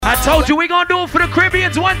told you we gonna do it for the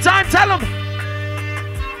Caribbeans one time. Tell them.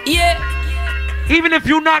 Yeah. Even if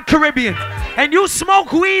you're not Caribbean and you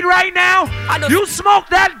smoke weed right now, you smoke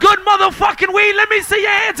that good motherfucking weed. Let me see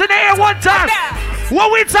your hands in the air one time.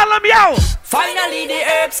 What we tell them, yo? Finally the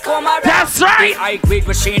herbs come around. That's right. I quit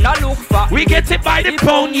machine I look for. We get it by the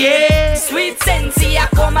pound, yeah. Sweet sensei I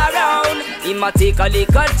come around. I'ma take a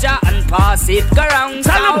liquor jar and pass it around.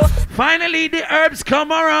 Tell them. Finally the herbs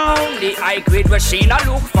come around. The I quit machine I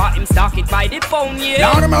look for. Him stock it by the pound,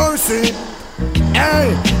 yeah. Lord of mercy.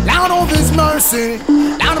 Hey, Lord of His mercy.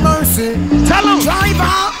 Lord of mercy. Tell them.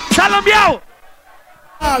 Driver. Tell them, yo.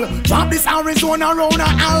 Drop this Arizona round a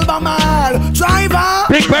Albemarle. Driver.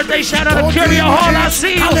 Big birthday shout out to Carrier Hall, I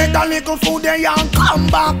see you. Collect a little food there and come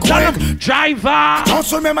back quick. Driver.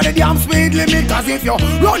 Just remember the damn speed limit, cause if you're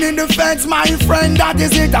running the fence, my friend, that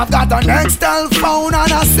is it. I've got an Excel phone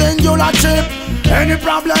and a singular chip. Any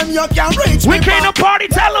problem you can reach we me. came to party,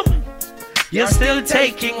 tell them. You're still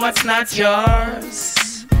taking what's not yours.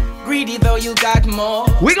 Greedy though you got more.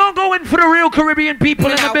 We gonna go in for the real Caribbean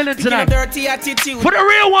people in the building tonight. Dirty attitude. For the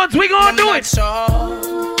real ones, we gonna do it.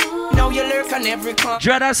 Now you lurk on every corner.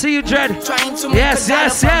 Dread, I see you, Dread. Trying to make yes.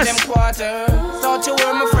 them quarter. Thought you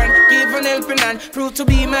were my friend, give an helping hand. Prove to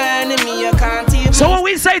be my enemy, you can't even. So what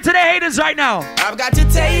we say to the haters right now? I've got to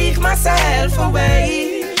take myself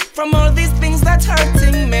away from all these things that's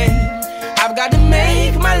hurting me. I've got to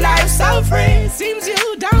make my life so free. Seems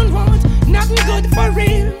you don't want nothing good for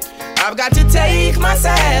real. I've got to take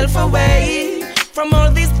myself away from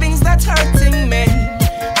all these things that's hurting me.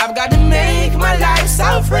 I've got to make my life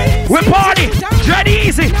so free. We're party, Dread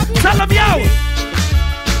easy. Tell them, yo.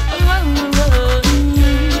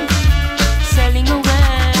 Selling away.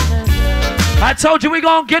 I told you we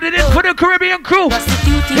gonna get it in for the Caribbean crew.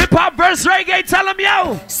 Hip hop versus reggae, tell them,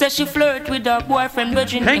 yo. Says she flirt with her boyfriend, but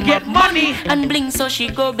drinking and get money and bling, so she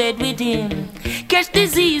go bed with him. Catch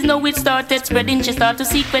disease, now it started spreading. She start to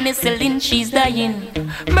seek penicillin, she's dying.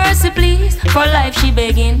 Mercy please, for life she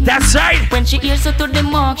begging. That's right. When she hears her to the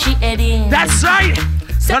mark, she heading. That's right.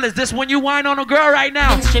 Tell us this when you whine on a girl right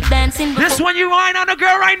now. Strip dancing. This when you whine on a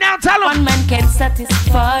girl right now. Tell them. One man can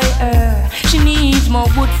satisfy her. She needs more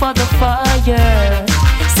wood for the fire.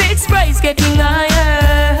 Sex price getting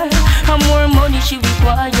higher. And more money she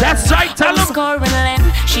requires. That's right. Tell them. Scoring land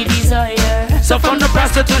she desire. So from the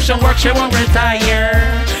prostitution work she won't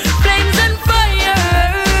retire. Flames and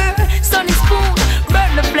fire. Sunny spoon.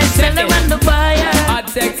 Burn the flesh and around the fire.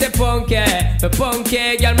 Sexy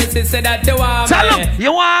punky, girl, me say that you want me. Tell them,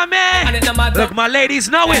 you want me. And it no matter. Look, my ladies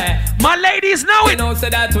know it. My ladies know it. You know, so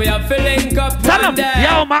that we are feeling up. Tell them,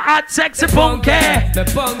 yo, my hot sexy punky.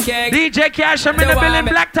 DJ KASH, I'm in the building,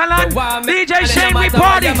 Black Talon. DJ Shane, we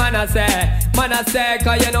party. Man, I say,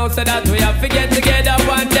 cause you know, so that we have to get together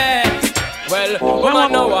one day. Well,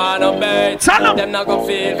 woman no wanna bet. Tell them not gonna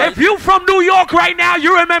feel. If you from New York right now,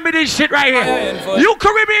 you remember this shit right here. You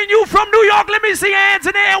Caribbean, you from New York, let me see your hands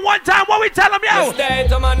in the air one time. What we tell them, yo?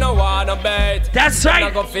 That's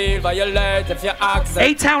right.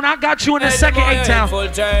 A-Town, I got you in a second, A-Town.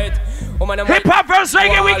 Hip hop versus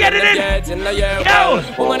reggae, we get it in. Yo!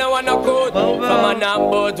 Woman, I wanna code from a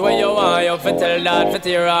number where you are, you fit tell that, fit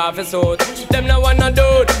tear off his suit. Them no wanna do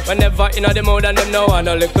it whenever in the mood, and them no want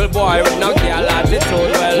a little boy with no girl attitude.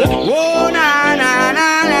 Well, oh, na na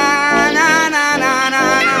na na na na na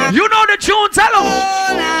na. You know the tune, tell them.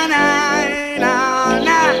 Oh, na na na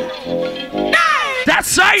na.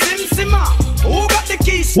 That's right. Who got the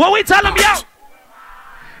keys? What we tell them, yo?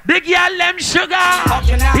 The girl them sugar.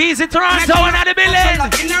 Easy Toronto and at the building.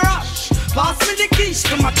 Pass me the keys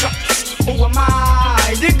to my truck. Oh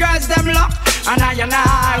my, the girls them lock. And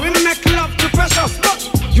I, we make love to precious.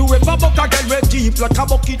 You ever buck a girl with deep like a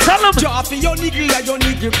bucket. Tell them. Draw for your niggle like your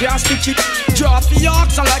niggle can't stitch it. Draw for your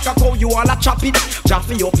oxen like a cow, you wanna chop it. Draw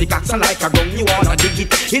for your pickaxe like a gun, you wanna dig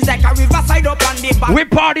it. It's like a riverside up on the back. We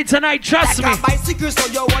party tonight, trust like me. A bicycle, so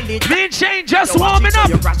you want it. Me and Shane just warming up.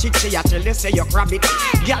 You crash it, she a tell you say you grab it.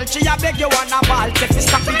 Girl, she a beg you wanna ball, take you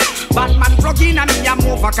stop it. Batman plug in and me a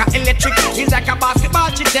move like a electric. It's like a basketball,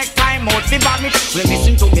 she take time out to ban it. We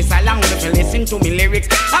listen to me silent, we listen to me lyrics.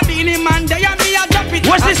 I be the man, they and me a drop it.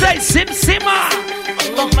 What's this say? Simmer.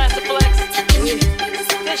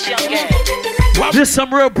 This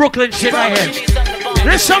some real Brooklyn shit right here.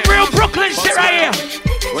 This some real Brooklyn shit right here.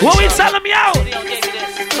 What we tell them, yo?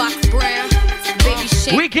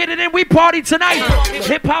 We get it in, we party tonight.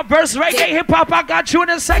 Hip hop versus reggae, hip hop, I got you in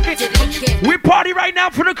a second. We party right now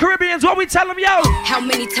for the Caribbeans. What we tell them, yo? How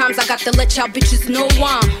many times I got to let y'all bitches know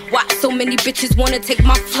why so many bitches wanna take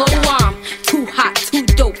my flow? I'm too hot, too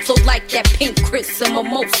dope, so like that pink Chris and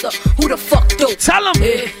mimosa. Who the fuck dope? Tell them.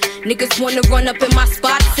 Niggas wanna run up in my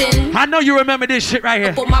spots and I know you remember this shit right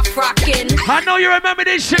here. Put my frock in. I know you remember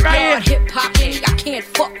this shit right here. Hip hopping, I can't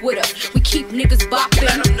fuck with her. We keep niggas bopping.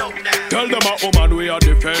 Tell them a woman we are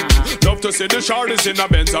defend. Love to see the shorties in a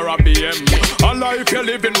Benz or a BM. Allah, if you're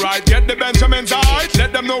living right, get the Benjamins right.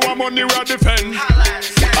 Let them know I'm money we are defend.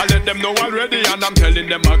 I let them know already, and I'm telling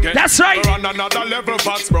them again. That's right. We're on another level,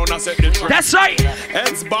 Fox Brown, I said the trend. That's right.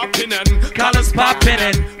 Heads bopping and Colors popping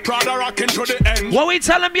and Prada rocking to the end. What we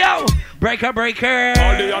tell them, yo? Breaker, breaker.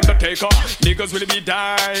 All the Undertaker, niggas will be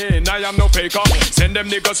dying. I am no faker. Send them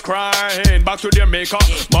niggas crying back to their maker.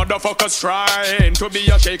 Motherfuckers trying to be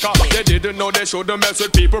a shaker. They didn't know they shouldn't mess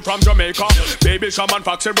with people from Jamaica. Baby Shaman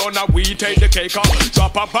Foxy run, now we take the cake.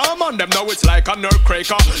 Drop a bomb on them, now it's like a nerve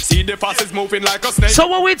cracker. See the fastest moving like a snake. So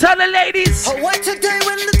what we tell the ladies? Oh, what today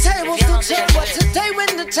when the tables will turn? What today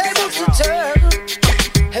when the tables will turn?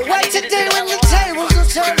 Hey, what today when the tables will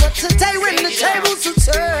turn? What today when the tables will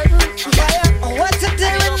turn? Oh, what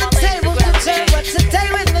today when the tables will turn? What today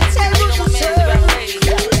when the tables will turn?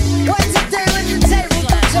 What today when the tables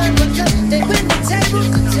will turn? What today when the tables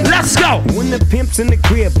will turn? Let's go. When the pimp's in the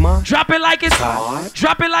crib, ma. Drop it like it's hot.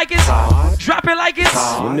 Drop it like it's hot. Drop it like it's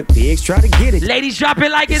hot. When the pigs try to get it. Ladies, drop it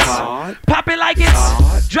like it's hot. Pop it like it's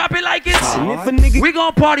hot. Drop it like it's hot. We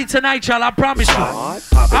gonna party tonight, y'all. I promise you.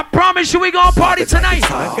 I promise you we gonna party tonight.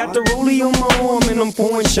 I got the rollie on my arm and I'm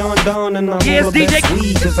pouring Sean down and I'm yes, all DJ.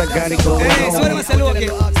 sweet cause I got it going on.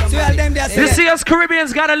 You see us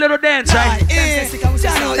Caribbeans got a little dance, right?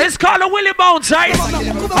 It's called a Willie Bones, right?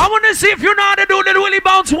 I wanna see if you know how to do the Willie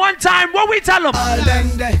Bones one time. What we tell them? All them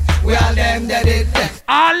there, we all them that did that.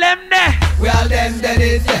 All them there. We all them that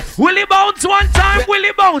did that. Willie Bones one time,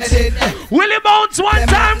 Willie Bones. Willie Bones one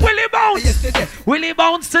time, Willie Bones. Willie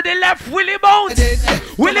Bones to the left, Willie Bones.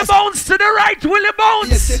 Willie Bones to the right, Willie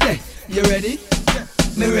Bones. You ready?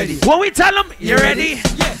 Me ready. What we tell them? You ready?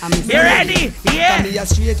 You ready? Yeah. Ready,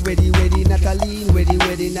 not a lean,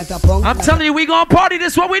 ready, not a punk. I'm telling you, we gonna party.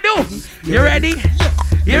 This is what we do. You ready?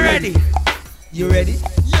 You ready? You ready?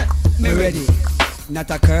 Me ready. Not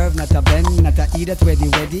a curve, not a bend, not a E that ready.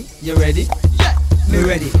 You ready? Me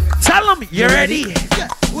ready. Tell them you ready.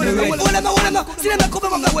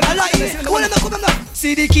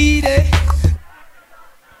 See the key there.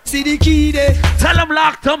 See the key there. Tell them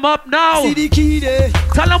lock them up now. See the key there.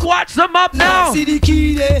 Tell them watch them up now. See the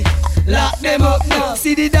key there. Lock them up now.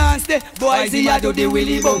 See the dance there. Boys, see I do the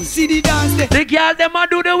Willie Bones. See the dance there. The girl them a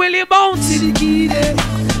do the Willie Bones. See the key there.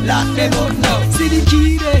 Lock them up now. See the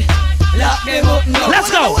key there. Lock them up now. Let's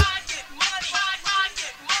go.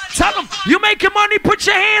 Tell them you making money. Put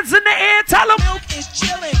your hands in the air. Tell them.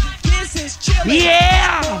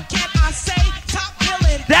 Yeah.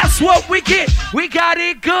 That's what we get. We got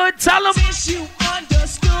it good. Tell them. Since you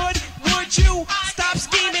understood, would you stop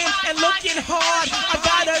scheming and looking hard? I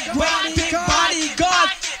got a great big bodyguard.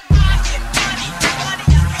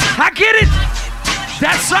 I get it.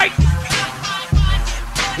 That's right.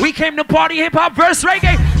 We came to party hip hop versus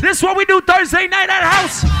reggae. This is what we do Thursday night at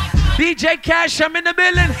house. DJ Cash, I'm in the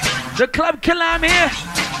building. The club killer, I'm here.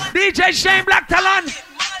 DJ Shane Black Talon.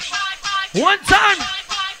 One time.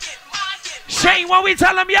 Shane, what we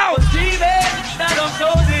tell him, yo?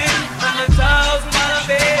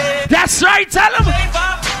 That's right, tell him.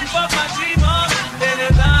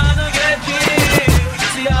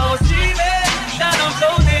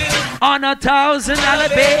 On $1,000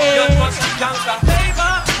 bed.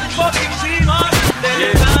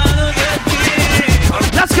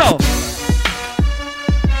 Let's go.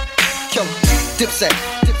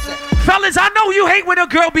 Fellas, I know you hate when a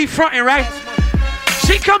girl be fronting, right?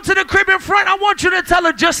 She come to the crib in front. I want you to tell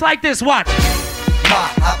her just like this. Watch.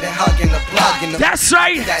 I've been hugging the block. That's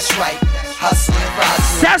right. That's right. Hustling,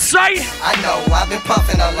 rising. That's right. I know, I've been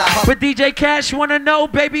puffing a lot. But DJ Cash, you wanna know,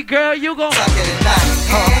 baby girl, you gon' suck it at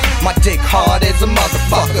night, My dick hard as a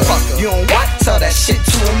motherfucker. You don't what? Tell that shit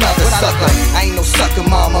to another sucker. I ain't no sucker,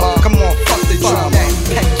 mama. Come on, fuck the drama.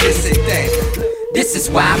 Kiss it, then. This is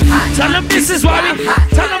why I'm hot. Tell them this is why we hot.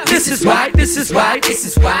 Tell them this is why. This is why. This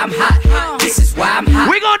is why I'm hot. This is why I'm hot.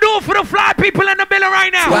 We gonna do it for the fly people in the building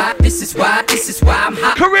right now. This is why. This is why I'm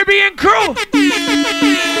hot. Caribbean crew.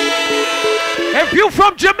 If you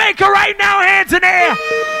from Jamaica right now, hands in the air.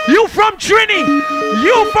 You from Trini.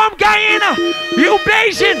 You from Guyana. You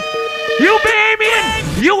Bayesian. You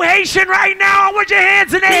Bahamian. You Haitian right now. I want your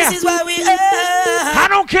hands in the air. This is why we are. I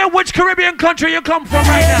don't care which Caribbean country you come from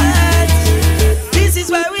right now. This is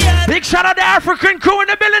why we are. Big shout out to African crew in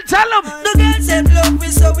the building. Tell them. The girls them love me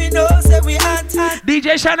so we know say we hot.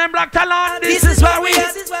 DJ Shannon Black Talon. This is why we are.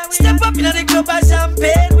 Step up in the club and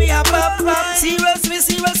champagne. We are pop. Serious, we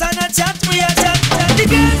serious and a chat. We are chat. The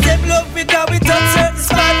girls them love me cause we touch certain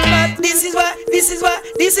spot. This is why. This is why.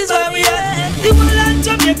 This is where we are. The whole of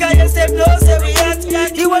Jamaica, yes, them know say we are.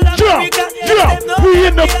 The whole of Africa, yes, them know we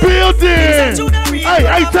in the building. Hey,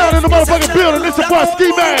 A-Town in the motherfucking building. This is boy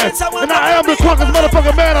Ski Man, and I am the quickest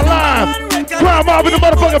motherfucking man alive. Crime Mob in the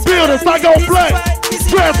motherfucking building. Psycho Black.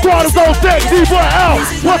 Trans Squad is on deck. D-Boy out.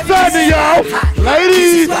 What's happening, y'all?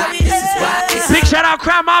 Ladies. Big shout out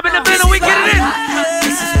Crime Mob in the building. We get it in.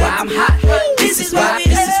 This is why I'm hot. This is why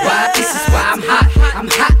I'm hot. I'm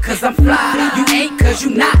hot cause I'm fly. You ain't cause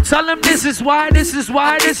you not. Tell them this is why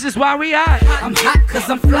we hot. I'm hot cause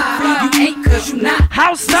I'm fly. You ain't cause you not.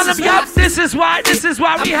 House, tell them yup. This is why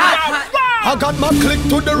we hot. I got my click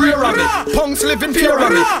to the rear of me. Punks living fear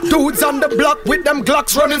of me. Dudes on the block with them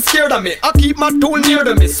Glocks running scared of me. I keep my tool near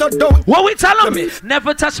to me, so don't. What we tell them?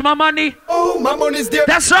 Never touch my money. Oh, my money's there.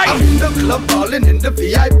 That's right. I'm in the club balling in the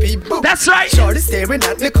VIP booth. That's right. Shorty staring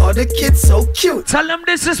at me, call the kid so cute. Tell them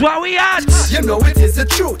this is why we hot. You know it is the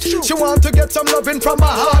truth. She want to get some loving from a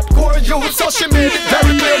hardcore youth, so she made it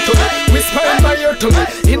very clear to me. Whisper in my ear to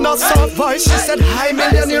me. In a soft voice, she said, "Hi,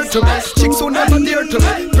 millionaire" to me. Chicks who never dear to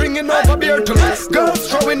me, bringing over beer to me. Girls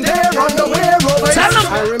throwing their underwear over. Tell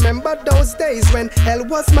them. I remember those days when hell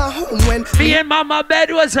was my home. When me and mama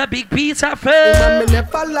bed was a big piece of food. Mommy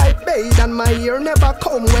never like bathe and my ear never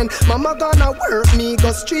come. When mama gonna work, me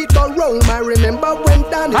go street or roam. I remember when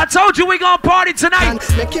Danny, I told you we gonna party tonight.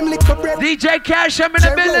 Make him lick a bread. DJ Cash, I'm in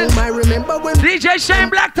the building. I remember when DJ Shane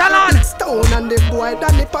Black Talon. Stone and the boy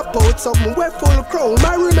Danny pop out something we're full chrome.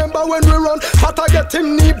 I remember when we run, but I get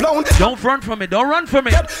him knee blown. Don't run from it. Don't run from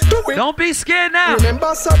it. Don't be scared now.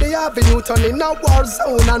 Remember so the avenue turn in a war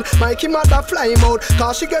zone and Mikey mother fly him out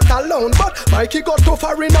cause she get alone. But Mikey got too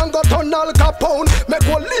far in and got on Al Capone. Make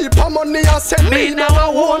one leap of money and send me now I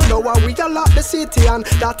won't. Now we a lot the city and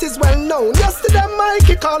that is well known. Yesterday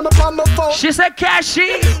Mikey called me from my phone. She said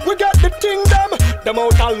Cashy. We got the thing them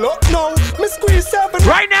out of luck now. Me squeeze 7.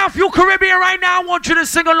 Right now, if you Caribbean right now, I want you to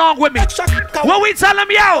sing along with me. What we tell them,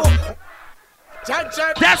 yo?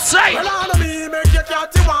 That's right. Well, I know me make you cat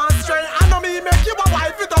you want straight. I know me make you a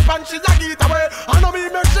wife it up and she a get away. I know me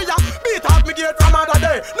make she a beat up me gate from other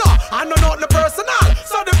day. No, I know not the personal.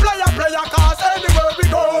 So the player cause anywhere we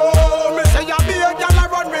go. Me say ya be a girl I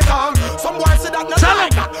run me down. Some boys say that not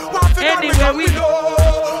like that. Want to anywhere we go.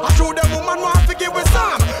 I show them woman want to give with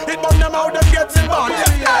some. It burn them out them gets involved.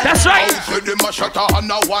 That's right.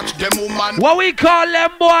 What we call them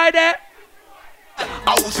boy there?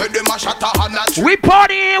 We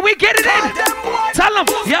partying, we get it in. Tell them,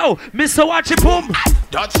 yo, Mr. Watch it boom.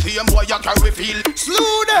 That same boy you carry feel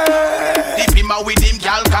slew them. Dip him out with him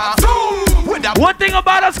gal car. One thing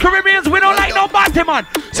about us Caribbeans, we don't like no body man.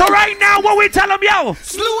 So right now, what we tell them, yo?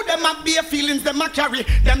 Slew them up bare feelings, them a carry.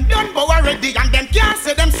 Them done bow already and them can't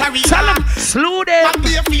say them sorry. Tell them, slew them. Up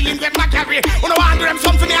bare feelings, them a carry. You know I do them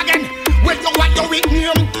something again. Well, you what you with me?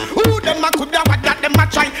 Who them a could have what that them a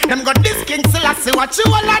try? Them got this king still I see what you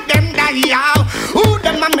all of them die out. Who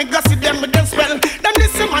them a make us see them with them spell? Them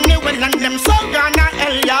this money well and them so gonna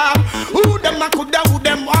hell yeah. Who them a could have who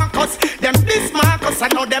them walk us? Them this Marcus I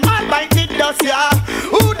know them all bite it dust yeah.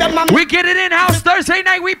 Who them a we get it in house Thursday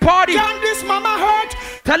night we party. Can this mama hurt?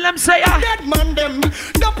 Tell them say dead man them,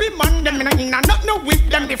 dopey man them, not no with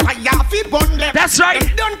them the fire fi burn them. That's right.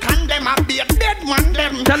 Them don't condemn a be a dead man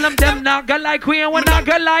them. Tell them not go like we and we not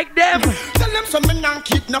go like them. Tell them some me not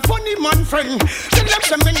keep no funny man friend. Tell them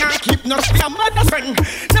some me not keep no your mother friend.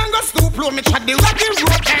 Now go stoop low me chat the rocky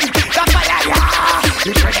road end. That's fire.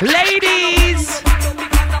 Ladies,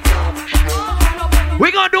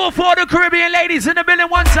 we gonna do it for the Caribbean ladies in the building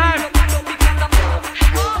one time.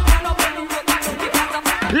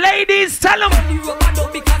 Ladies, tell them.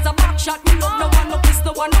 Because a back shot me love, no one no kiss,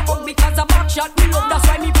 no one no hug. Because a back shot me love, that's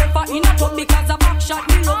why me prefer in a tub. Because a back shot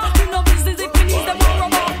me love, you know business if you need them to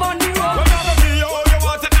rub up on the road. Remember me, you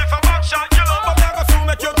want it if a back shot you love, but never soon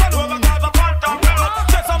make you turn over because a phantom me love.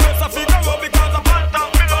 Just a mess of figure up because a phantom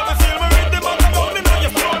me love. You feel me with the mother down in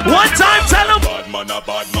your throat. One time, tell them. Bad man a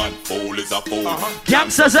bad man, fool is a fool.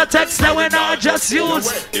 Gangsters a text that we not just use.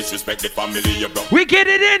 Disrespect the family you brought. We get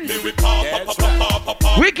it in.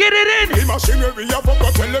 We get it in. The machinery of a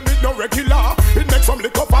tell them it no regular. It makes some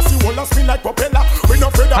liquor pass you all spin like propeller. We no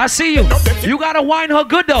afraid. I see you. You gotta wine her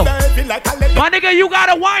good though. My nigga, you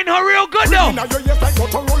gotta wine her real good though.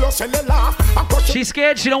 She's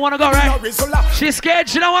scared, she don't wanna go, right? She's scared,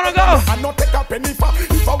 she don't wanna go.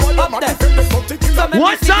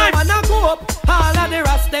 One time. All of the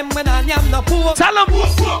rest them when I am no poor. Tell them.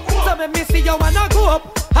 So me see you wanna go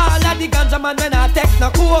up. All of the ganja man when I take no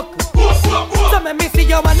coke. So me see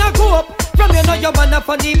you wanna go up. From you know you wanna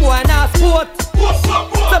funny boy and a sport.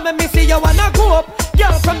 So me see you wanna go up.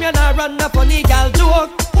 Girl from you not run a funny girl joke.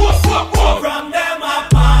 From them a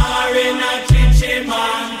par in a chichi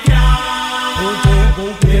man car.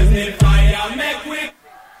 Business fire make we.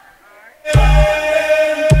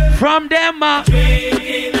 From them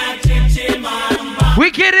drinking a chichi man bar. we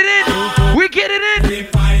get it in. We get it in. The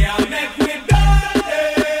fire make we burn.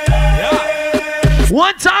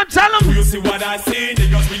 One time, tell them. You see what I see? They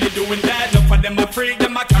just really doing that. Enough of them a freak,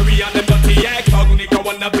 them a carry on them dirty act. Dog nigga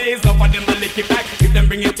wanna base, enough of them a lick it back. If them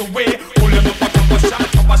bring it away, pull them up a couple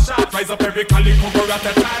shot. Rise up every collie, cover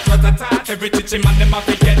rat-a-tat. Every chichi man, them a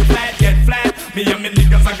get flat. Me and me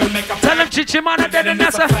niggas are gonna make a tell them chichi man are dead and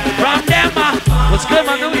that's a from them. What's good,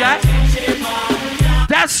 man? Do ya?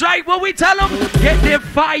 That's right, what we tell them. Get the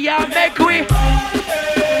fire, make we.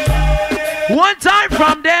 One time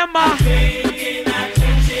from them.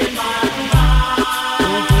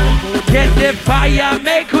 Get the fire,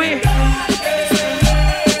 make we.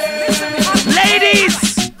 Ladies,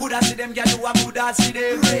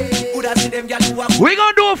 we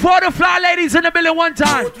gonna do it for the fly ladies in the building one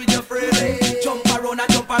time.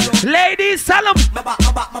 Ladies, tell them.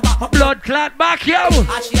 My blood clot back, yo.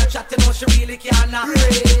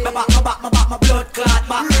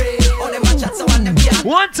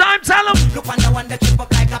 One time, tell them. Look on the one that trip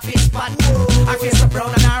up like a fish pot. Our face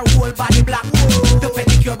brown and our whole body black. The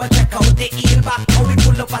pedicure but check out the heel back. How we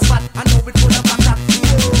pull up a spot and how we pull up a crack.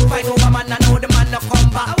 Fight over man, I know the man no come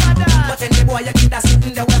back. But then the boy you keep that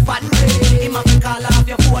sitting there with fat. Him have to call off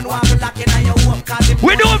your phone while you lock in on your home.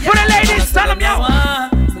 We do it for the ladies, tell them, yo.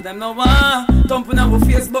 So them no one thumping our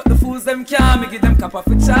face, but the fools them can't. Me give them cap off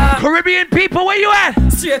a charm. Caribbean people, where you at?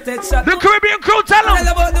 Straight head shot. The Caribbean crew, tell them.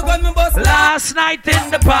 Tell about the gun me bust. Last night in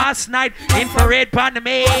the past night, infrared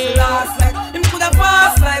pandemic. Last night, him coulda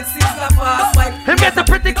pass like six la pass like. Him get the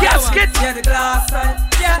pretty casket. Yeah, the glass side.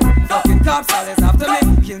 Yeah, fucking cops always after me.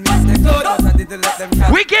 Kill me if they could, but I didn't let them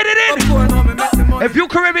catch. We get it in. If you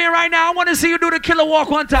Caribbean right now, I want to see you do the killer walk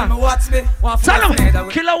one time. Tell them.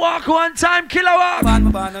 Killer walk one time, killer walk.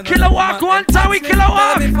 Killer walk one time, we killer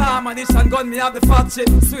walk. Tell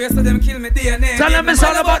them it's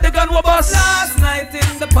all about the gun we bust. Last night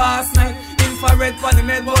in the past night, infrared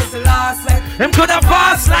pandemic was the last night. Him could have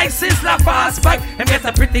passed like since la fast bike. Him get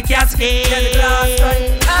a pretty casket. Yeah, the glass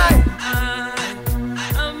side.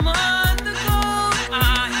 I'm on the go. I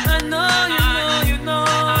know, you know.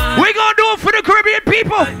 We gonna do it for the Caribbean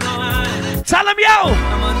people. Tell them, yo.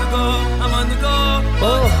 I'm on the go.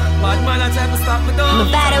 Oh. Bad man, I try to stop me though.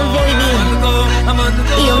 I'm on the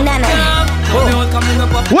go. Yo, Nana.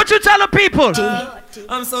 What you tell the people?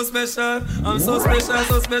 I'm so special. I'm so special,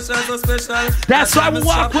 so special, so special. That's why we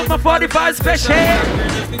walk with my 45 special.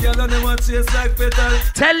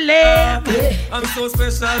 Tell them. I'm so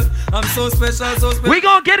special. I'm so special, so special. We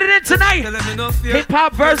gonna get it in tonight. Hip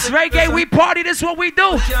hop versus reggae. We party. This is what we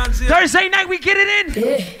do. Thursday night we get it in.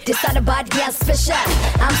 This not a bad girl special.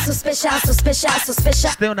 I'm so special, so special, so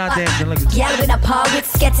special. Still not dancing. Look at girl with a paw with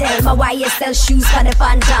skettle. My YSL shoes for the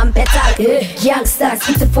phantom petal. Youngsters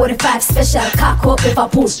keep the 45 special. Cock up if I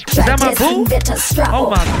push. Try testing better strap up. Oh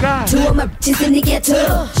my God. Two of my bitches in the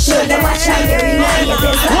ghetto. Show them what I'm wearing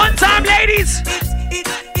now. One time, ladies.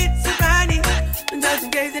 It's a Friday. Just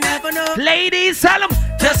in case you never know. Ladies, tell them.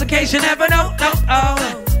 Just in case you never know.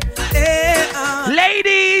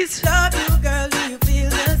 Ladies. Love you, girl. Do you feel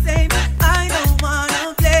the same? I don't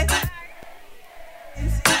wanna play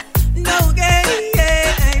no games.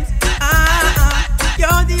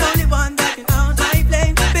 You're the only one that can out my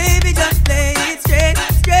flame. Baby, just play it straight.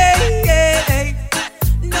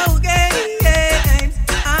 No games.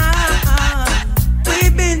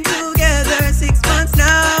 We've been together 6 months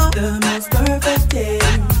now. The most perfect days.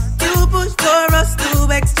 You pushed for us to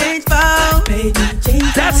exchange vows.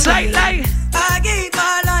 That's right, like. I gave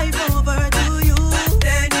my life over to you.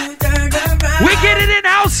 Then you turned around. We get it in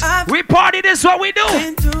house. We party. This is what we do.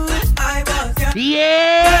 I was your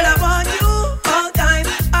yeah. Girl, I want you all time.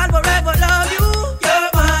 I'll forever love you. You're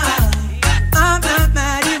mine. I'm not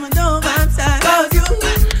mad even though I'm sad. Cause you.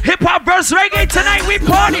 Hip hop versus reggae tonight. We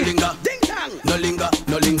party. No linger,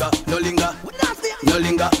 no linger, no linger. No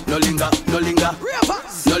linger, no linger, no linger.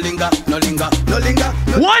 No linger, no linger, no linger.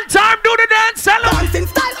 One time do the dance, tell them. Dancing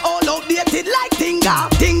style all outdated like Tinga.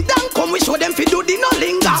 Ding dong, come we show them fi do the no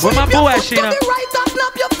linger. Where my boy at, Sheena?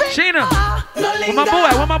 Sheena. Where my boy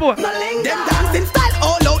at? Where my boy? Them dancing style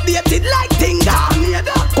all outdated like Tinga.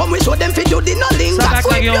 Come we show them fi do the no linger. Stop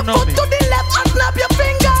acting like you don't know me. To the left and snap your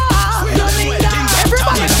finger. No linger.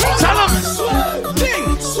 Everybody tell them. Ding,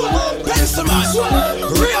 Benjamin,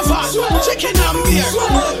 River, Chicken and Beer,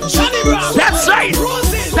 Johnny Brown. That's right.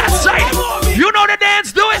 That's right. You know the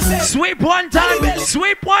dance. Do it. Sweep one time.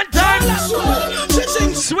 Sweep one time.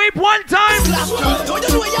 sweep one time.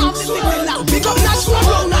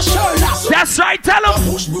 That's right, tell them.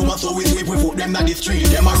 Push broom so we sweep, we put them on the street.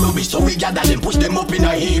 Them are rubbish, so we gather them, push them up in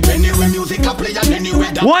a heap. Anywhere music a play and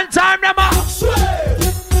anywhere that. One time, them a sweep.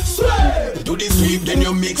 Do the sweep, then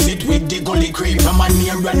you mix it with the gully creep. From a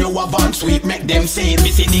name brand you have on sweep, make them say it.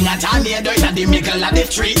 We sitting at a near door at the middle of the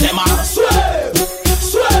street. Them a sweep.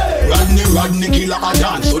 Rodney killer a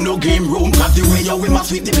dance, so no game room. Cause the way you we must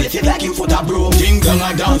sweep the place is like him foot a broom. Ding dong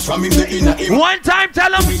a dance from him the inner him. One time,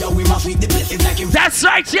 tell him. The way we must sweep the place is like him. That's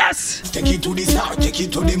right, yes. Take it to the star, take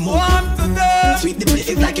it to the moon. Sweep the place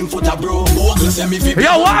is like him foot a broom.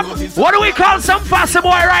 Yo, what do we call some fussy boy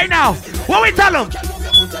right now? What we tell him?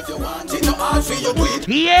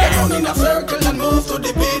 Yeah.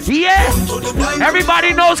 Yeah.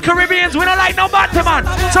 Everybody knows Caribbeans, we don't like no bottom man.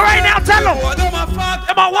 So right now, tell them.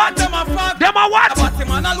 Them a what? Them a what?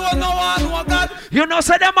 You know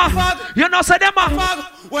say them a. You know say them a.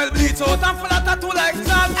 Well, bleach out and full of tattoo like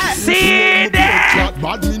that. See there.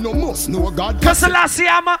 Bad me no must know God. Cause last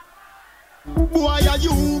year, ma. Boy, are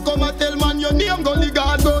you come and tell man your name go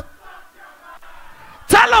God go.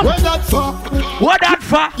 Tell him. What that for? What that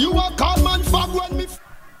for? You a call man fag when me.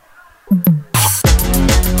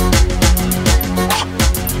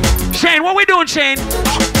 Shane, what we doing, Shane?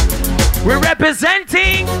 We're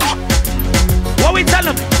representing. What we tell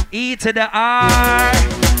them? E to the R.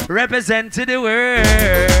 Represent to the world.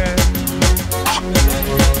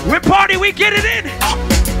 We party, we get it in.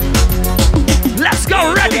 Let's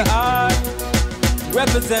go, ready.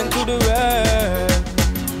 Represent to the world.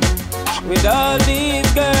 With all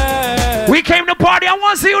these girls. We came to party, I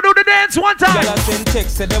want to see you do the dance one time. Y'all send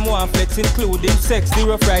text, say them want flex, including sex. The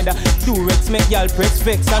Rough Rider, Durex, make y'all press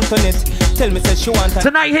vex. Antoinette, tell me say she want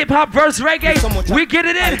tonight hip hop verse reggae, so we get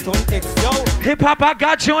it in. Hip hop, I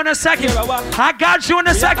got you in a second. I got you in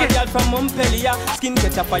a second. Skin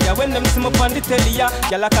catch a fire when them see me on the telly.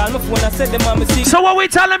 Y'all call my phone and say them I'm a sick. So what we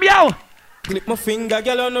tell them, yo? Clip my finger,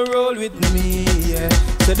 girl on the roll with me, yeah.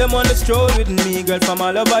 Say them on the stroll with me, girl from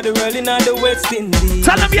all over the world in all the West Indies.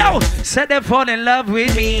 Tell them, yo, say they fall in love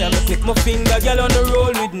with me. I'ma clip my finger, girl on the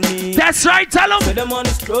roll with me. That's right, tell them. Say them on the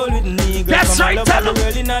stroll with me, girl that's from right, all tell over the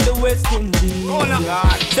world in all the West Indies. Oh no,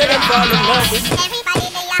 God. Say them fall in love with me. Everybody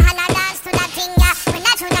they a hand a dance to that thing, yeah. When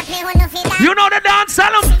that tune a play, who no fit dance. You know the dance, tell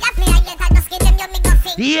them.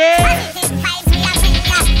 Yeah.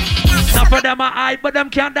 Now for them a hide, but them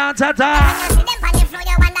can't dance at all.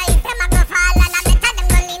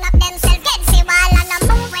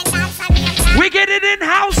 We get it in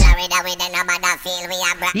house. Yeah.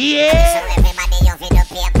 So everybody you feel the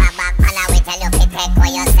paper bag, and I will tell you to take for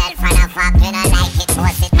yourself and a fuck. You don't like it,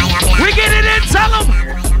 post it by your black. We get it in, tell them.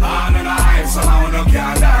 On the hype, somehow no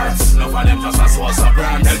can't dance. Love for them just a source of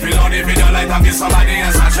brand. Help me know if you don't like to give somebody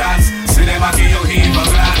else a chance. See them a give you heave a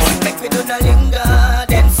glass. Make me do no linger,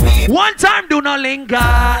 then sweep. One time do no linger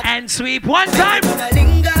and sweep. One time do no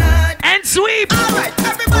linger and sweep. Alright,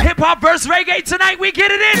 everybody. Hip hop verse reggae tonight, we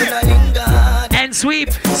get it in. Do no linger and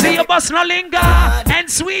sweep. See your boss no linger and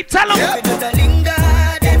sweep. Tell them. Yeah. Do no linger,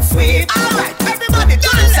 then sweep. Alright, everybody do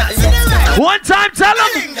it. One time, tell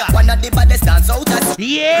them. One of the baddest dance out at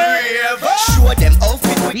yeah. Show them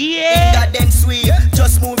outfit. Yeah. Linger, then sweep.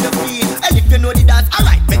 Just move your feet. And if you know the dance,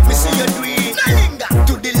 alright, make me see you do it. No linger.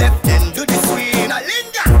 To the left, then do the sweep. No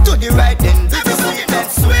linger. To the right, then do the sweep. Then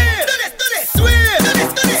sweep. Do this, sweep. Do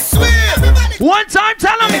this, sweep. Everybody. One time,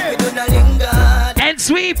 tell them. Make me do no linger and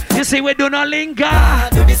sweep. You see we do no linger.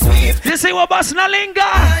 Do the sweep. You see we bust no linger.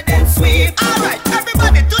 Then sweep. Alright,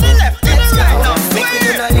 everybody to the left, to the right. Now sweep. Make me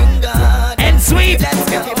do no linger and sweep. Let's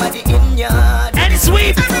get everybody in yard and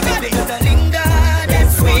sweep. Everybody do no linger, then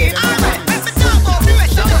sweep. Alright, let's talk about the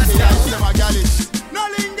rest of us. No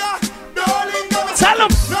linger, no linger. Tell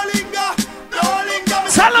them. No linger, no linger.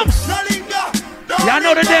 Tell them. No linger. Y'all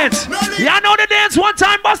know the dance. Y'all know the dance. One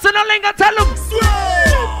time, bustin' no linger. Tell them.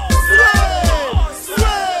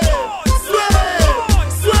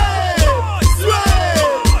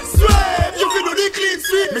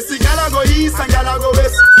 Missy Gala go east and Gala go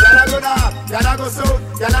west. Gala go north, Gala go south,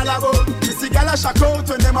 Gala go. Missy Gala shock out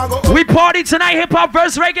when them a go up. We party tonight, hip hop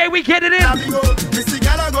verse reggae. We get it in. Missy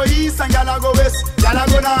Gala go east and Gala go west. Gala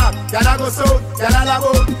go north, Gala go south, Gala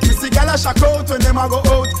go. Missy Gala shock out when them a go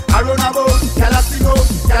out. I run about, Gala sing out,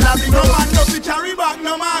 Gala big no man no fi carry back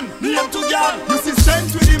no man. Name to girl, you see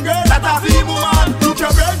strength with him girl. That a female man. Look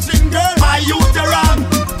your virgin girl, my youth you wrong.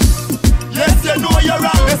 Yes, you know you're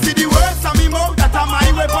wrong. You see the words of me mouth, that are my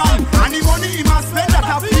weapon. And the money he must spend, that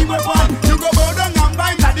a free weapon. You go bow down and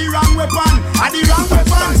bind, that the wrong weapon. And the wrong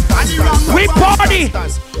weapon, and the wrong weapon. We party.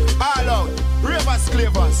 All out, ravers,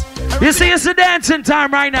 clavers. You see, it's the dancing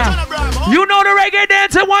time right now. You know the reggae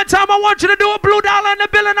dancing. One time I want you to do a blue dollar in the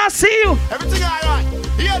bill and I see you. Everything alright.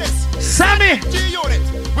 Hear this. Sammy.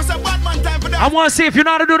 I want to see if you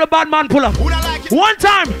know how to do the bad man pull up. One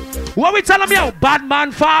time. What we tell them, yo? Bad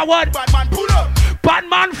man forward. Bad man pull up. Bad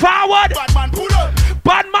man forward. Bad man pull up.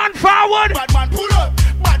 Bad man forward. Bad man pull up.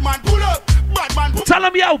 Bad man pull up. Bad man pull up. Tell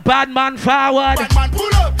them, yo, bad man forward. Bad man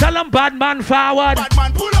pull up. Tell them, bad man forward. Bad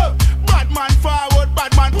man pull up. Bad man forward.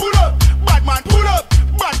 Bad man pull up. Bad man pull up.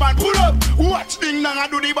 Bad man pull up. Watch ding dong, I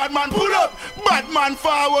do the bad man pull up. Bad man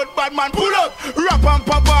forward. Bad man pull up. Rap and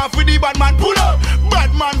pop off with the bad man pull up.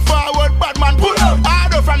 Bad man forward. Bad man pull up.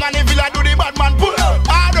 Harder from the villa do the bad man pull up.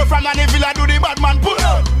 Harder from the villa do the bad man pull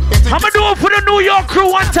up. I'ma do it for the New York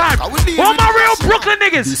crew one time. All my real Brooklyn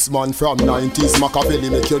niggas. This man from 90s, Machiavelli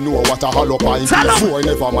make you know what a hollow pint is. Boy,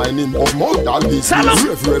 never mind him of modal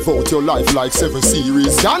business. Rev out your life like 7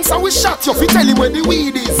 series. Dance and we shot you, fi tell him where the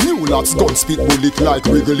weed is. New lots gun spit bullet like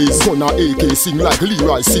Wrigley's. Gonna AK sing like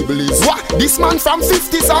Leroy Sibbles. What? This man from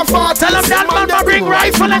 50s and 40s. Tell him that man to bring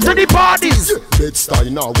rifle into the parties.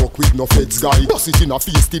 Bed-Stuy now work with no feds guy. Bust it in a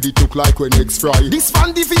feast till it look like when eggs fry. This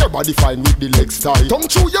fan the fear body fine with the legs tie. Tongue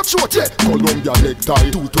chew your throat, yeah. Columbia necktie.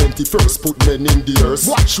 221st put men in the earth.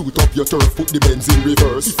 What? Shoot up your turf, put the Benz in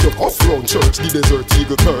reverse. If you off round church, the desert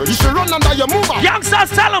eagle curse. If you run under your mover. Youngsters,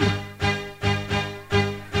 tell them.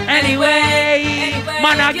 Anyway,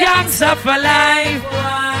 man a gangster for life.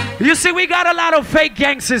 You see, we got a lot of fake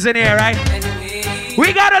gangsters in here, right?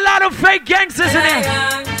 We got a lot of fake gangsters in here.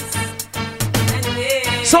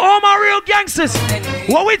 So all my real gangsters,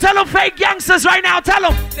 what we tell them fake gangsters right now, tell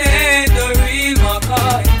them. They're the real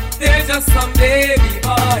McCoy. They're just some baby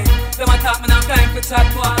boy. Them attack me now time for chat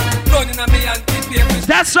boy. Running on me and keep me.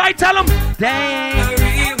 That's right, tell them. Damn. The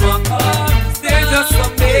real McCoy. They're just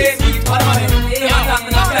some baby boy. Them attack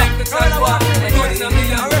me now time for chat boy. Running on me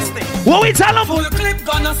and what we tell them? Full clip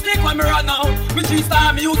gonna stick when me run out. Me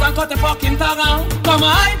 3-star me use and cut the fucking tongue out. Come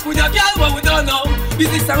on, with your girl what we don't know.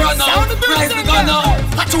 Business a run out, price the gun out.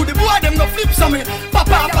 I told the boy them go flip some me.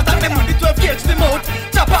 Papa cut them with the 12 gauge the mouth.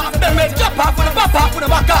 Chop off them head, chop off with the pop off with the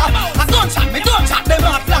back off. I don't shot me, don't shot them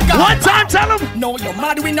off like one time tell them. No, you're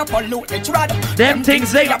mad we no pollute the trad. Them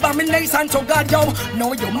things they abomination to God, yo.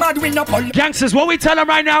 No, you're mad we no pollute. Gangsters, what we tell them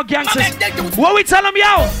right now, gangsters? What we tell them,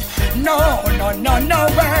 yo? No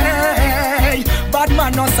way. Bad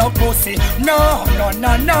man no so pussy. No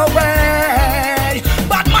way.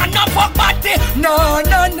 Bad man no fuck body. No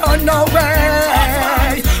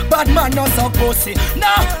way. Bad man no so pussy.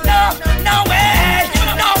 No way. No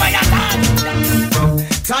way at all.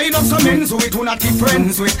 Tied up some men who we do not keep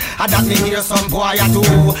friends with. I that me hear some boy I do.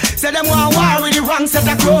 Say them want war with the wrong set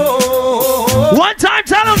of clothes. One time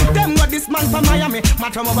tell them. Them got this man from Miami,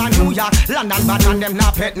 man from over New York, London, but and them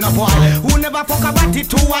not pet no boy. Who never fuck about it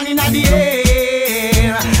 2-1 in the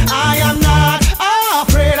air. I am not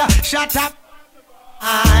afraid. Shut up.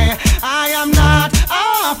 I am not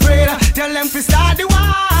afraid. Tell them to start the war.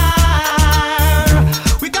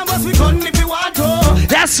 We can bust we gun if we want to.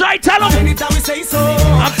 That's right, tell them. Anytime we say so.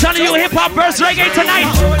 I'm telling you, hip hop versus reggae tonight.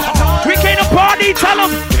 We came to party, tell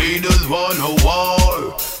them. Haters want a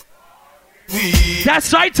war.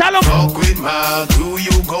 That's right, tell them. Fuck with my crew,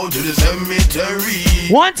 you go to the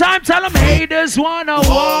cemetery. One time, tell them. Haters want a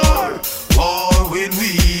war. War with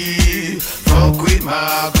me. Fuck with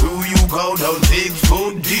my crew, you go down 6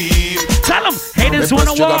 foot deep. Tell them. Haters want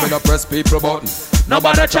a war. Me press people button.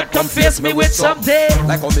 Nobody chat come face me with something.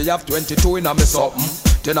 Like on me have 22 in a me something.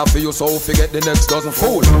 Then I feel you so forget the next dozen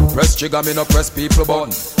fool. Press trigger me no press people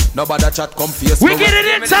button. Nobody chat come face me. We get it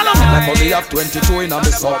in, tell them. Like on me have 22 in a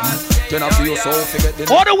me something. Then I feel you so forget the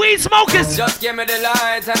all the weed smokers. Just give me the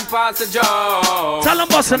light and pass the joe. Tell them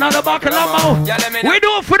bust another buckle of we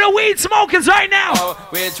do it for the weed smokers right now.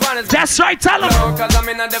 Which one is that's right, tell them. Cause I'm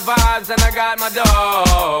in the vibes and I got my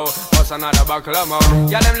dough. Bust another buckle of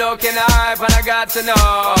yeah, them looking hype and I got to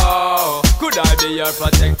know. Could I be your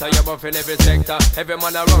protector? You're buffing every sector. Every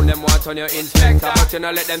man around them want on your inspector. But you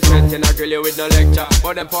know let them threaten, I grill you with no lecture.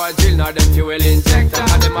 But them for a drill, now them fuel injector.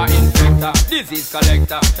 And them a infector, disease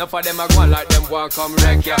collector. Now for them a go like them want come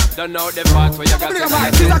wreck ya. Don't know the part where you got to let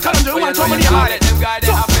them guide the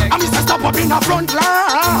affect. I'm Mr. Stop up in the front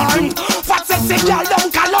line. Fat sexy girl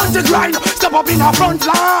don't call on the grind. Stop up in the front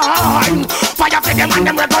line. Fire for them and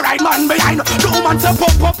them regular right man behind. The woman say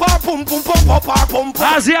pump.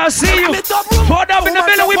 As I see you, pour up in the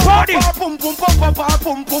middle we party.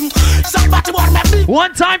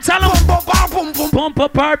 One time tell them pump.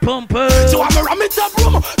 So I'm a ram it up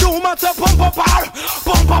room. The woman say pump.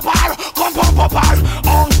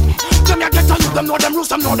 Them you get to you, them know them rules,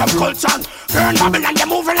 them know them culture. Burn Babylon, they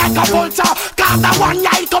moving like a vulture. Cause that one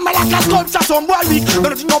guy come like a sculpture. Some boy weak,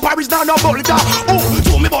 don't think no Paris now no vulgar. Oh,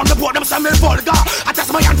 so me born the board them some vulgar. I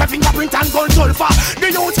test my hand for fingerprint and gold sulfur. The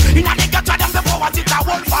youth in a nigga try them before what it's a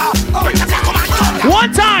wolfer. Bring the black woman color.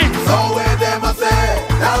 One time. So where them a say,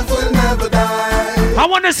 dance will never die. I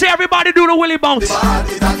want to see everybody do the Willy Bounce.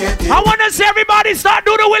 I want to see everybody start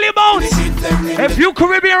do the Willy Bounce. If you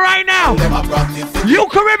Caribbean right now, you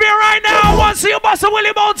Caribbean right now, I want to see you bust a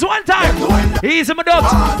Willy Bounce one time. Easy, my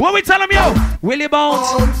dogs. What we tell them, yo? Willy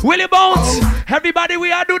Bounce, Willy Bounce. Everybody,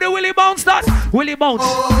 we are do the Willy Bounce start. Willy Bounce,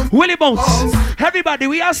 Willy Bounce. Everybody,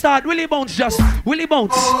 we are start Willy Bounce just. Willy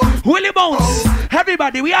Bounce, Willy Bounce.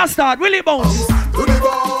 Everybody, we are start Willy Bounce.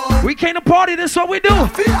 We came to party, this is what we do.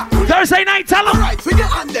 Thursday night, tell them. Right, swing your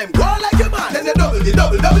hand them, go like your man. Then the double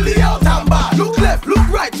the out and bar. Look left, look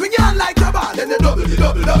right, swing your hand like your man. Then the double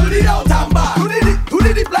the out and bar. Do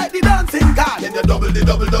the dip like the dancing car. Then the double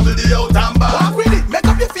the out and bar. Walk with it, make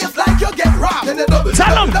up your face like you get robbed. Then the double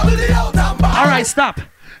the out and bar. All right, stop.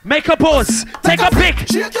 Make a pose. Take a pic.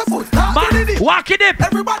 Shake your foot. Walk it dip.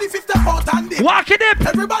 Everybody 50 out and dip. Walk it dip.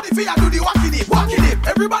 Everybody fear do the walk it dip. Walk it dip.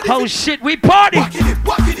 Everybody. Oh shit, we party. Walk it dip.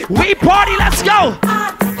 Walk it dip. We party. Let's go.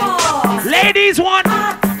 Ladies want.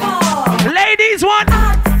 Ladies want.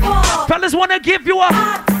 Fellas wanna give you a.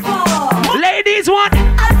 Ladies want.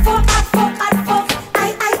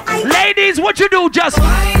 Ladies, what you do? Just.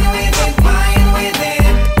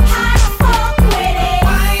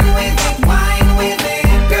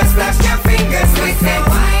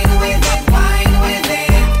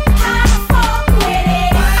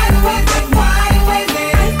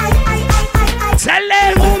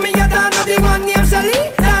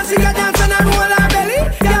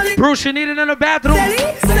 Bruce, you need it in the bathroom.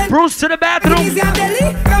 Bruce to the bathroom.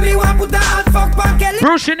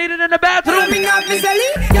 Bruce, you need it in the bathroom.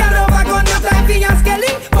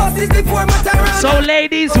 So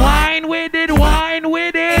ladies, wine with it, wine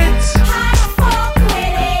with it.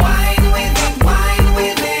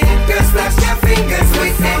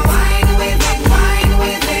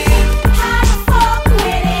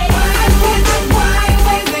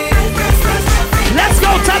 Let's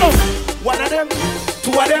go, tell them. One of them,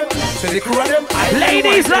 two of them.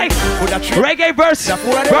 Ladies like reggae verse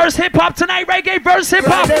hip hop tonight. Reggae verse hip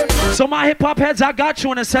hop. So my hip hop heads, I got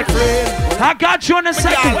you in a second. I got you in a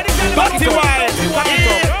second.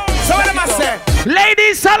 So what am I saying?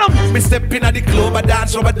 Ladies, tell them. Me step in at the club, I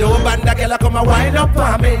dance over the and the girl come and wind up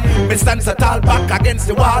on me. Me stand so tall back against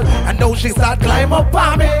the wall, and now she start climb up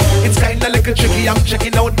on me. It's kinda little tricky, I'm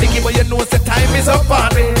checking out Nicky, but you know the time is up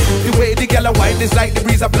on me. The way the girl wind is like the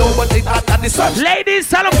breeze a blow, but it hot and the sun. Ladies,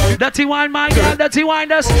 tell them. Dirty wine, my girl, dirty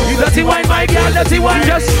wine us. Dirty wine, my girl, dirty wine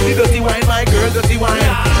us. The dirty wine, my girl, dirty wine.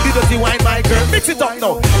 The dirty wine, my girl. Mix it up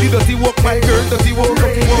now. The dirty walk, my girl, dirty walk.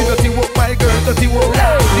 The dirty walk, my girl, dirty walk.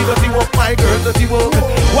 The dirty walk, my girl, dirty walk.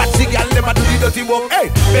 Watch the girl, them a do the dirty walk. Hey,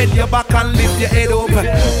 bend your back and lift your head up.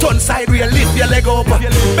 Turn side real, lift your leg up.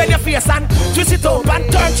 Bend your face and twist it up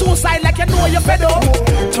and turn two side like you know you're fed up.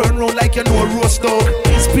 Turn round like you know a roast dog.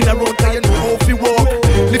 Spin around like you know how to walk.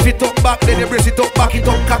 Lift it up back, then you brace it up, back it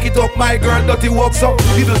up, cock it up. My girl, dirty walk, so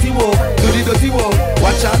the dirty walk, do the dirty walk.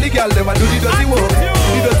 Watch all the girl, them a do the dirty walk.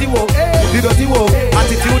 The dirty walk, the dirty walk.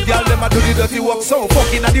 Attitude girl, them a do the dirty walk. So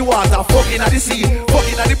fucking at the water, fucking at the sea,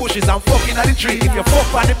 fucking at the bushes and fucking at the tree. If you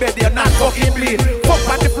fuck on the bed, you're not fucking bleed. Fuck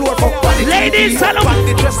on the floor, fuck on the ladies, fuck on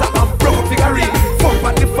the dresser and broke figurine. Fuck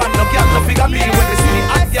on the fan, no girl, no figure me. When they see the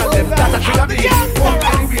hot girl, them that a trigger me. Fuck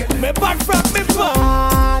on the way. Me back from me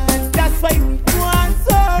born, and that's why me want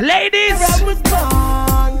so. Ladies, I was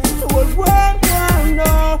born to a world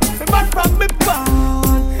now. Me back from me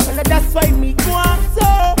born, and that's why me want so.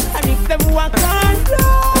 And if them want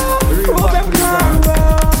control, prove them wrong.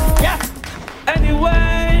 Yeah.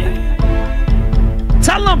 Anyway,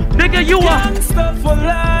 tell them, nigga, you are. Gangsta for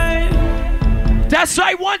life. That's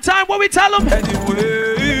right. One time, what we tell them.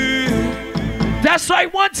 Anyway. That's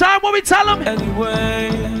right. One time, what we tell them. Anyway.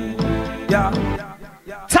 Yeah.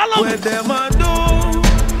 Tell them. What them a do?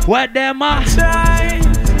 What them a try?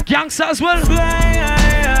 Gangsters will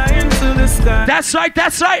fly into the sky. That's right.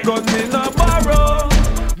 That's right. Got me no borrow.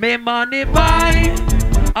 Me money buy.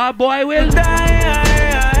 A boy will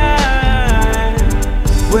die.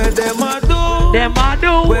 Where them a do? Them a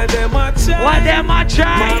do. Where them a try? What them a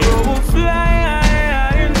try? Tomorrow will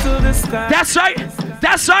fly into the sky. That's right.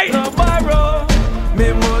 That's right. No borrow.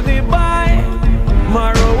 Me money buy.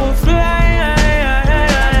 Tomorrow will fly.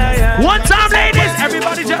 One time, ladies.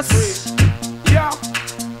 Everybody just. Yeah.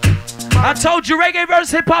 I told you reggae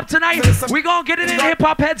versus hip hop tonight. We gonna get it in hip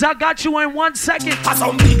hop heads. I got you in 1 second.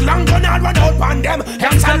 Some big long gun and run out pan them.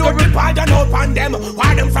 Gangsta load the pad and out pan them.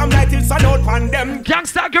 Why them from night till sun out pan them.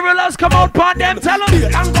 Gangsta gorillas come out pan them, tell them. Beer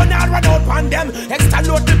and gun all run out pan them. Extra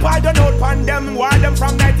load the pad and out pan them. Why them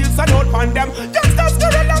from night till sun out pan them. Gangsta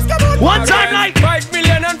gorillas come out. One time like 5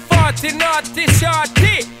 million and 40 naughty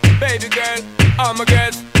shorty. Baby girl, all my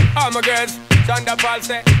girls, all my girls. Chanda Paul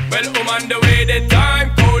say, well, on the way the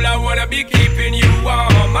time cold, I wanna be keeping you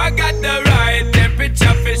warm. I got the right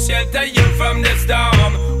temperature for shelter you from the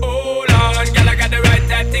storm. Hold on, girl, I got the right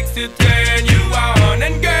tactics to turn you on.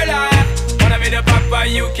 And girl, I wanna be the papa,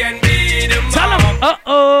 you can be the mom. Tell him,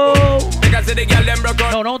 uh-oh. Because the girl them broke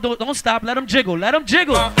out. No, don't stop, let him jiggle, let him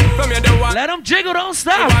jiggle. From your the one. Let him jiggle, don't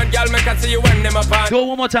stop. One girl make I see you when them apart. Do it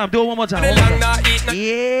one more time, do it one more time. The long nah eat nah.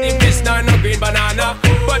 Yeah. The fish nah no green banana.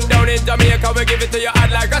 But down in Jamaica we give it to you hot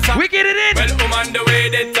like a song. We get it in. Well, on the way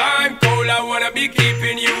the time cold, I wanna be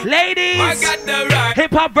keeping you. Ladies, I got the right.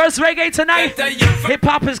 hip hop versus reggae tonight. Hip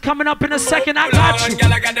hop is coming up in a second. I got you.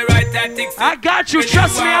 Girl, I got the right tactics. I got you.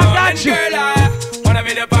 Trust me, I got you. Girl, I wanna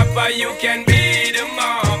be the papa, you can be the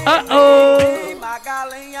mom. Uh-oh.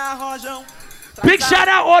 Big shout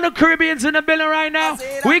out all the Caribbeans in the building right now.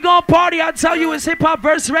 We gonna party. I tell you, it's hip hop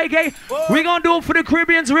versus reggae. We gonna do it for the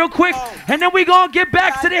Caribbeans real quick, and then we gonna get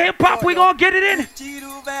back to the hip hop. We gonna get it in.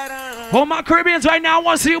 All my Caribbeans right now, I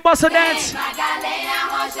want to see you bust a dance.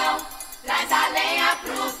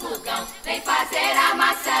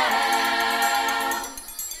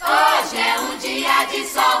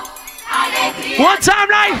 One time,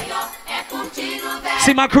 like.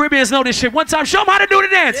 See, my Caribbeans know this shit. One time, show them how to do the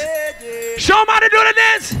dance. Show them how to do the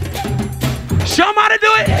dance. Show them how to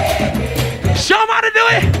do it. Show them how to do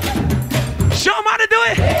it. Show them how to do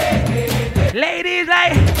it. Ladies,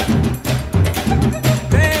 like.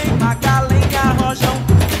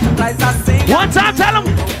 One time, tell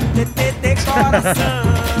them.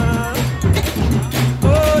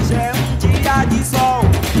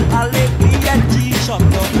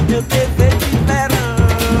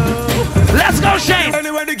 Let's go, Shane.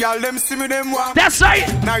 Anyway, the girl them see me them want. That's right.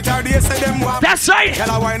 Night or day say them want. That's right.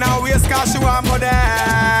 Girl, I why now waste cause she want for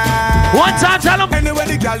them. One time, tell them. Anyway,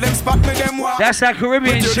 the girl them spot me them want. That's that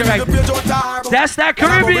Caribbean shit right there. That's that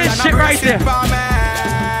Caribbean shit right there.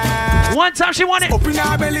 One time she want it. Open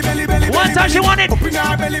her belly, belly, belly. One time she want it. Open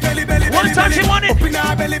her belly, belly, belly. One time she want it. Open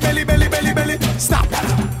her belly, belly, belly, belly, belly. Stop that.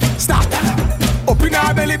 Stop that. Open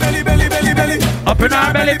our belly, belly, belly, belly, belly. Up in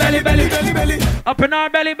our belly, belly, belly, belly, belly. Up in our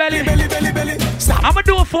belly, belly, belly, belly, belly. Stop. I'ma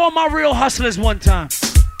do it for all my real hustlers one time.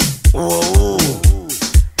 Oh.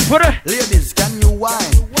 For the ladies, can you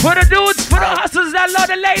whine? For the dudes, for the hustlers that love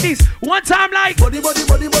the ladies. One time, like. Body, body,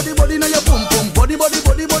 body, body, body, now your pum pum. Body, body,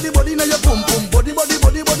 body, body, body, now your pum pum. Body, body,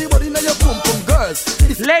 body, body, body, now your pum pum. Girls,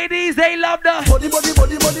 ladies, they love the. Body, body,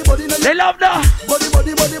 body, body, body, now they love the. Body,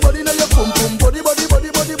 body, body, body, now your pum pum. Body, body,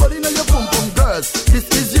 body, body, body, now your pum pum. Girls, this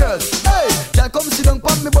is yours. Hey, girl, come sit down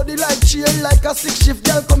on me body like chain, like a 6-shift.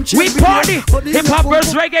 Girl, come chill. We party. Hip hop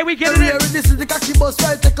versus reggae, we get it in. This is the cocky bus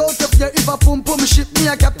right. Take out your fear. If a pum pum ship me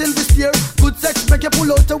a captain this year. Good sex make you pull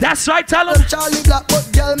out. That's right, tell him. Charlie Black, but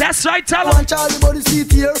girl. That's right, tell him. One Charlie body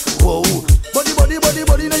seat here. Whoa. Body, body, body,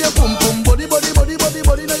 body, now your pum pum. Body, body, body, body,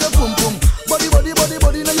 body, now your pum pum. Body, body, body,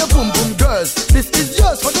 body, now your pum pum. Girls, this is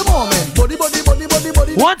yours for the moment. Body, body, body, body,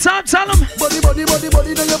 body. One time, tell him. Body, body, body,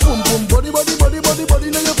 body, now your pum pum. Body, body, body, body, body,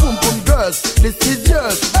 now your pum pum. Girls, this is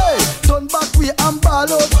yours. Hey, turn back way and ball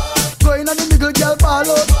out. Going on the middle, girl ball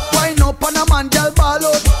out. Wine up on a man, girl ball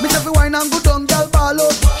out. Me say fi wine and go down, girl ball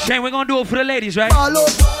out. Shane, we're gonna do it for the ladies, right? Ball out.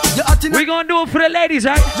 We're gonna do it for the ladies,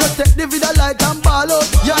 right? Just take the video light and ball out.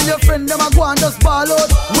 You and your friend them a go and just ball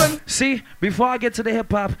out. When see, before I get to the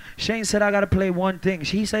hip hop, Shane said I gotta play one thing.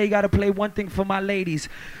 He said he gotta play one thing for my ladies,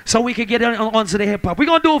 so we can get onto the hip hop. We're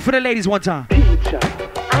gonna do it for the ladies one time. Every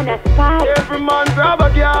man grab a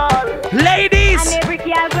girl. Ladies. And every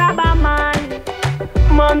girl grab a man.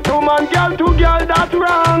 Man to man, girl to girl, that's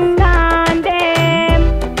wrong. Stand them.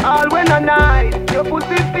 All when a night, your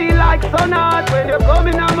pussy feel like sun hot when you're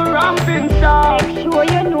coming on my ramping shot. Make sure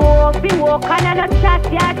you know, be walk on and a chat,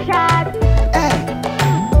 ya chat.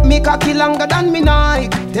 hey, me cocky longer than me night.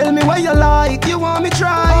 Tell me what you like, you want me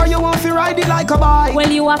try, or you want to ride it like a bike? Well,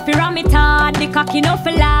 you have to ram it hard, the cocky no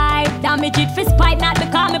for life. Damage it for spite, not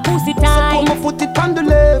because me pussy tight. So put my foot it on the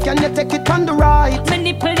left, can you take it on the right? My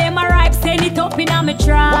nipple them a ripe, send it up in a me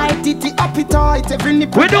try. White titty appetite, every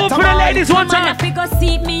nipple. We do it for the ladies one time. Man a figure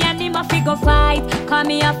seat me and him a figure fight. Call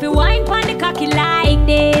me have to wine pon the cocky like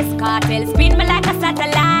this. Cartel spin me like a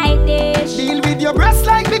satellite dish. Deal with your breast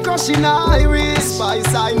like the crushing iris.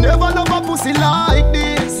 Spice, I never love a pussy like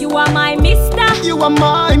this. You are my mister. You are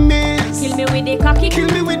my miss. Kill me with the cocky. Kill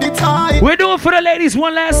me with the tie. We do it for the ladies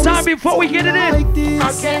one last time before we get it in.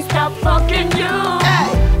 I can't stop fucking you.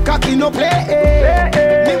 no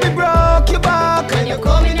play. Me we broke your back when you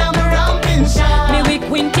coming on my ramping shot. Me we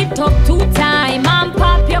quint it up 2 times and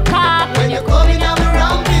pop your cock when you coming on my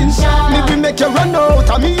ramping shot. Me we make you run out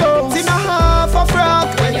of me house in a half a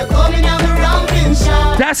frock when you coming on my ramping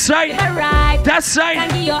shot. That's right. That's right. Can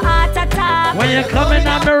give your heart attack when you're coming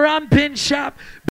on the ramping shop.